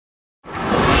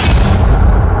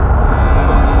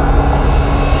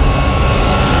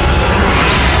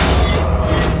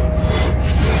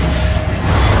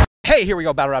Hey, here we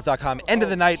go, BattleRap.com. End of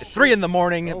the night, 3 in the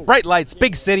morning, bright lights,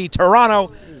 big city,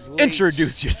 Toronto.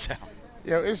 Introduce yourself.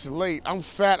 Yeah, it's late. I'm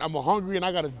fat, I'm hungry, and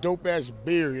I got a dope-ass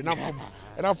beard. And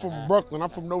I'm from Brooklyn. I'm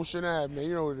from Notion Ave, man.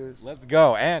 You know what it is. Let's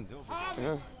go. And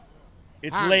Yeah.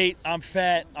 It's late, I'm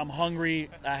fat, I'm hungry,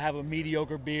 I have a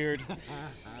mediocre beard.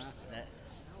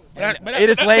 it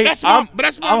is late. I'm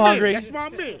hungry. That's my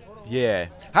beard. Yeah.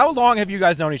 How long have you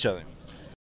guys known each other?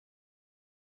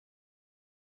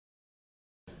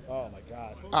 Oh my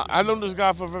God. I've known this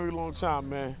guy for a very long time,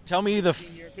 man. Tell me the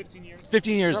 15 years?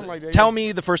 15 years. Something like that, Tell yeah.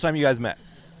 me the first time you guys met.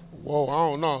 Whoa, I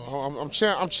don't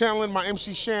know. I'm channeling my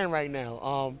MC Shan right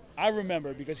now. I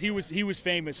remember because he was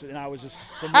famous and I was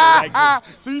just some little white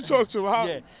kid. So you talk to him, huh?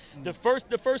 Yeah. The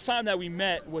first time that we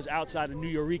met was outside of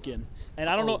New Yorican. And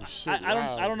I don't know shit,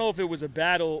 I don't know if it was a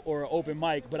battle or an open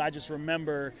mic, but I just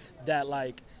remember that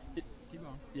like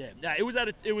it was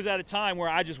at a time where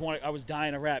I was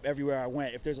dying to rap everywhere I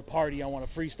went. If there's a party, I want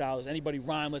to freestyle. Does anybody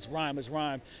rhyme? Let's rhyme. Let's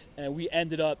rhyme. And we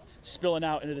ended up spilling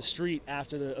out into the street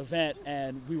after the event,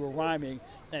 and we were rhyming.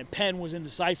 And Penn was in the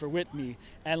cypher with me,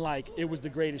 and like it was the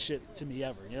greatest shit to me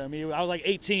ever. You know what I mean? I was like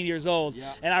 18 years old,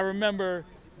 and I remember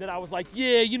that I was like,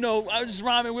 yeah, you know, I was just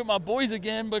rhyming with my boys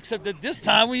again, but except that this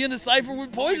time we in the cypher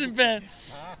with Poison Pen.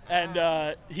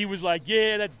 And he was like,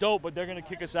 yeah, that's dope, but they're going to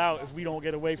kick us out if we don't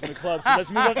get away from the club, so let's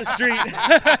move up the street.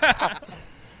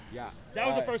 Yeah. That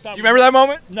was the first time. Do you remember that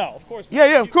moment? No, of course not.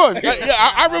 Yeah, of course. Yeah,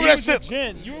 I remember that shit.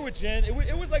 Jen. You were with Jen.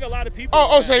 It was like a lot of people.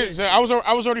 So I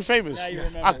was already famous. Now you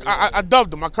remember. I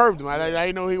dubbed him. I curved him. I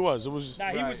didn't know who he was. It was. Nah,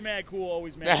 he was mad cool,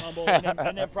 always mad humble,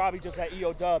 and then probably just at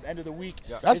EO Dub end of the week.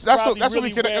 Yeah. That's what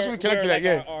we connected at.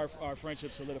 Yeah. Our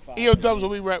friendship solidified. EO Dub's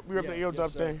what we rep the EO Dub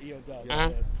thing. EO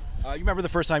Dub. You remember the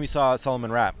first time you saw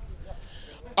Solomon rap?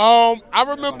 I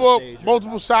remember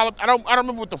multiple solid. I don't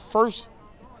remember what the first.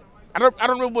 I don't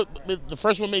remember what the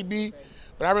first one may be,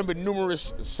 but I remember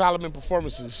numerous Solomon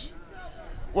performances.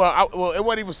 Well, it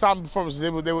wasn't even Solomon performances.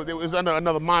 It was under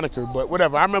another moniker, but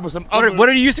whatever. I remember some. What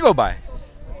did you used to go by?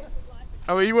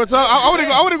 I mean, you want to talk? I want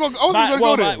to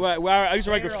go there. I used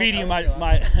to write graffiti in my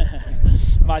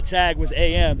my tag was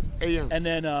AM. And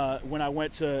then when I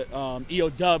went to EO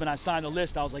Dub and I signed the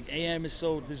list, I was like, AM is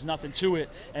there's nothing to it.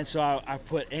 And so I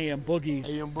put AM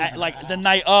Boogie, like the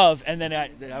night of, and then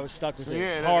I was stuck with it.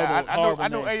 Yeah, Horrible I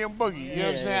know AM Boogie. You know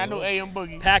what I'm saying? I know AM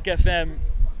Boogie. Pack FM,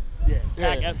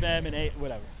 Pack FM and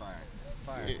whatever.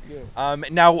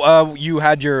 Now, you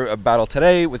had your battle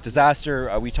today with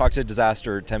Dizaster. We talked to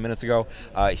Dizaster 10 minutes ago.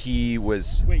 He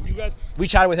was... Wait, you guys... We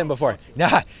chatted with him before.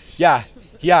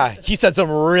 Yeah, he said some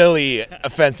really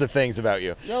offensive things about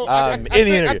you in the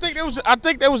interview. I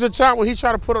think there was a time when he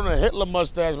tried to put on a Hitler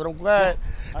mustache, but I'm glad.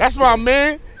 That's my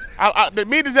man. Me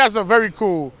and Dizaster are very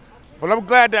cool, but I'm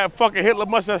glad that fucking Hitler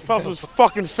mustache fell from his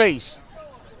fucking face.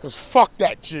 Because fuck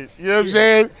that shit. You know what I'm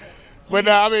saying? But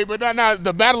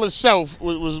the battle itself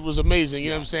was amazing. You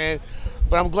know what I'm saying?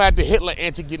 But I'm glad the Hitler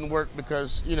antic didn't work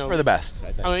because, you know. For the best,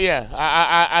 I think. I mean, yeah,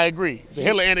 I agree. The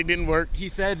Hitler antic didn't work. He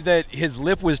said that his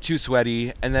lip was too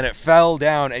sweaty, and then it fell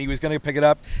down, and he was going to pick it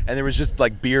up, and there was just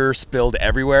like beer spilled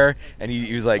everywhere, and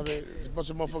he was like, it's a bunch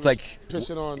of motherfuckers like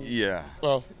pissing on. Yeah.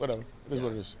 Well, whatever. It is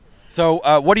what it is. So,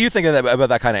 what do you think of that, about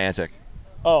that kind of antic?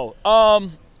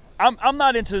 I'm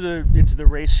not into the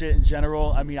race shit in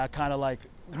general. I mean, I kind of like,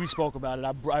 we spoke about it.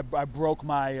 I broke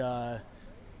my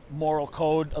moral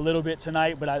code a little bit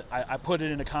tonight, but I put it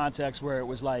in a context where it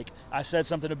was like I said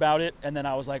something about it, and then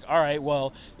I was like, all right,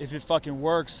 well, if it fucking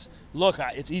works, look,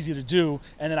 it's easy to do.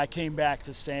 And then I came back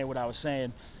to saying what I was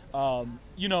saying.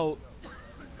 You know,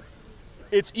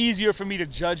 it's easier for me to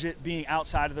judge it being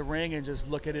outside of the ring and just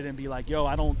look at it and be like, yo,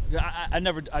 I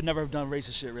never have done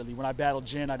racist shit really. When I battled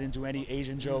Jin, I didn't do any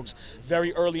Asian jokes.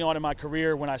 Very early on in my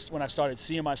career, when I started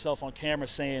seeing myself on camera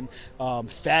saying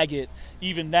faggot,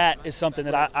 even that is something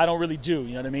that I don't really do.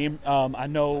 You know what I mean?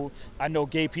 I know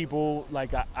gay people.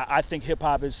 Like I think hip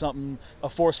hop is a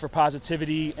force for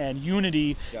positivity and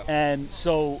unity. Yeah. And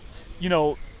so, you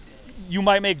know, you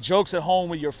might make jokes at home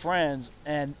with your friends,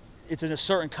 and it's in a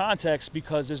certain context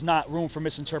because there's not room for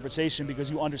misinterpretation because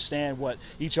you understand what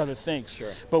each other thinks. Sure.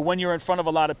 But when you're in front of a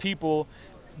lot of people,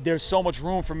 there's so much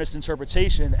room for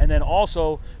misinterpretation. And then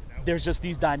also there's just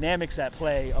these dynamics at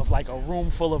play of like a room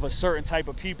full of a certain type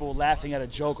of people laughing at a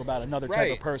joke about another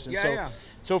type of person.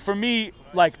 So for me,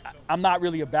 like, I'm not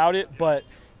really about it, but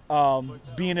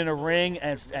being in a ring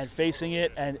and facing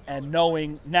it and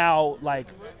knowing now, like,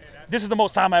 this is the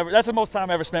most time that's the most time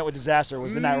I ever spent with Dizaster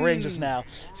was in that ring just now.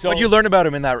 So what'd you learn about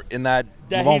him in that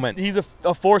moment? He's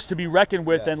a force to be reckoned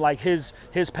with, and like his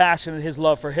passion and his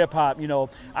love for hip hop. You know,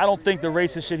 I don't think the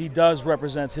racist shit he does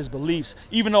represents his beliefs,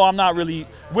 even though I'm not really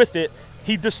with it.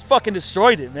 he just fucking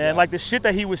destroyed it, man. Like the shit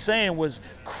that he was saying was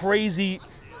crazy,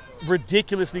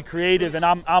 ridiculously creative, and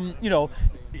I'm you know.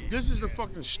 This is a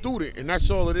fucking student, and that's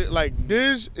all it is. Like,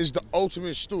 Diz is the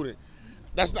ultimate student.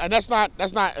 That's not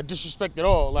a disrespect at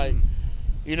all. Like,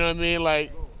 you know what I mean?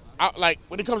 Like,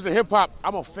 when it comes to hip hop,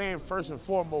 I'm a fan first and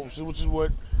foremost, which is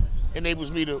what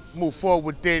enables me to move forward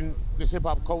within this hip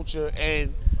hop culture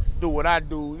and do what I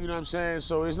do. You know what I'm saying?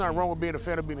 So it's not wrong with being a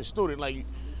fan of being a student. Like,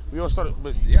 we all started,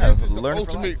 but this is the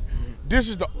ultimate. This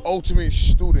is the ultimate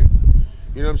student.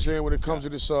 You know what I'm saying? When it comes to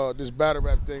this this battle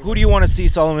rap thing. Who do you want to see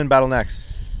Solomon battle next?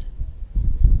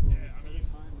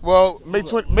 Well, May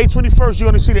 21st, you're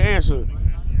gonna see the answer.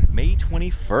 May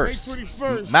 21st. May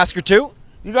 21st. Massacre 2?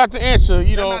 You got the answer.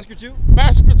 You know. Massacre 2?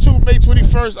 Massacre 2, May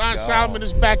 21st. Iron Solomon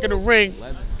is back in the ring.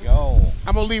 Let's go.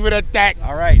 I'm gonna leave it at that.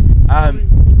 All right.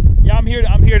 Yeah, I'm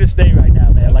here to stay right now,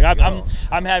 man. Like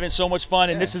I'm having so much fun,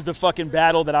 and this is the fucking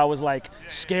battle that I was like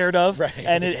scared of,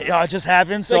 and it just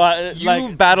happened. So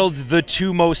you've battled the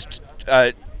two most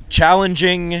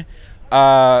challenging,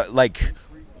 like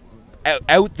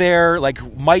out there,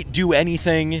 like might do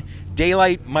anything.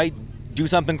 Daylight might do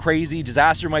something crazy.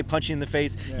 Dizaster might punch you in the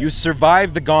face. Yeah. You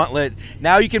survived the gauntlet.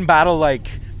 Now you can battle like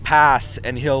Pass,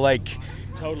 and he'll like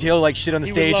shit on the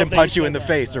stage and punch you in the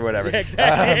face or whatever. Yeah,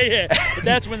 exactly. Yeah. But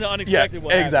that's when the unexpected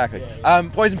one exactly. Yeah.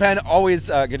 Poison Pen, always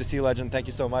good to see you, legend. Thank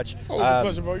you so much. Always a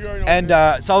pleasure, bro. You already know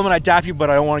and Solomon, I dap you,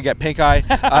 but I don't want to get pink eye.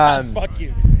 Fuck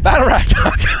you.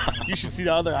 BattleRap.com. You should see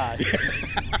the other eye.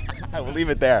 I will leave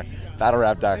it there.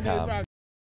 BattleRap.com.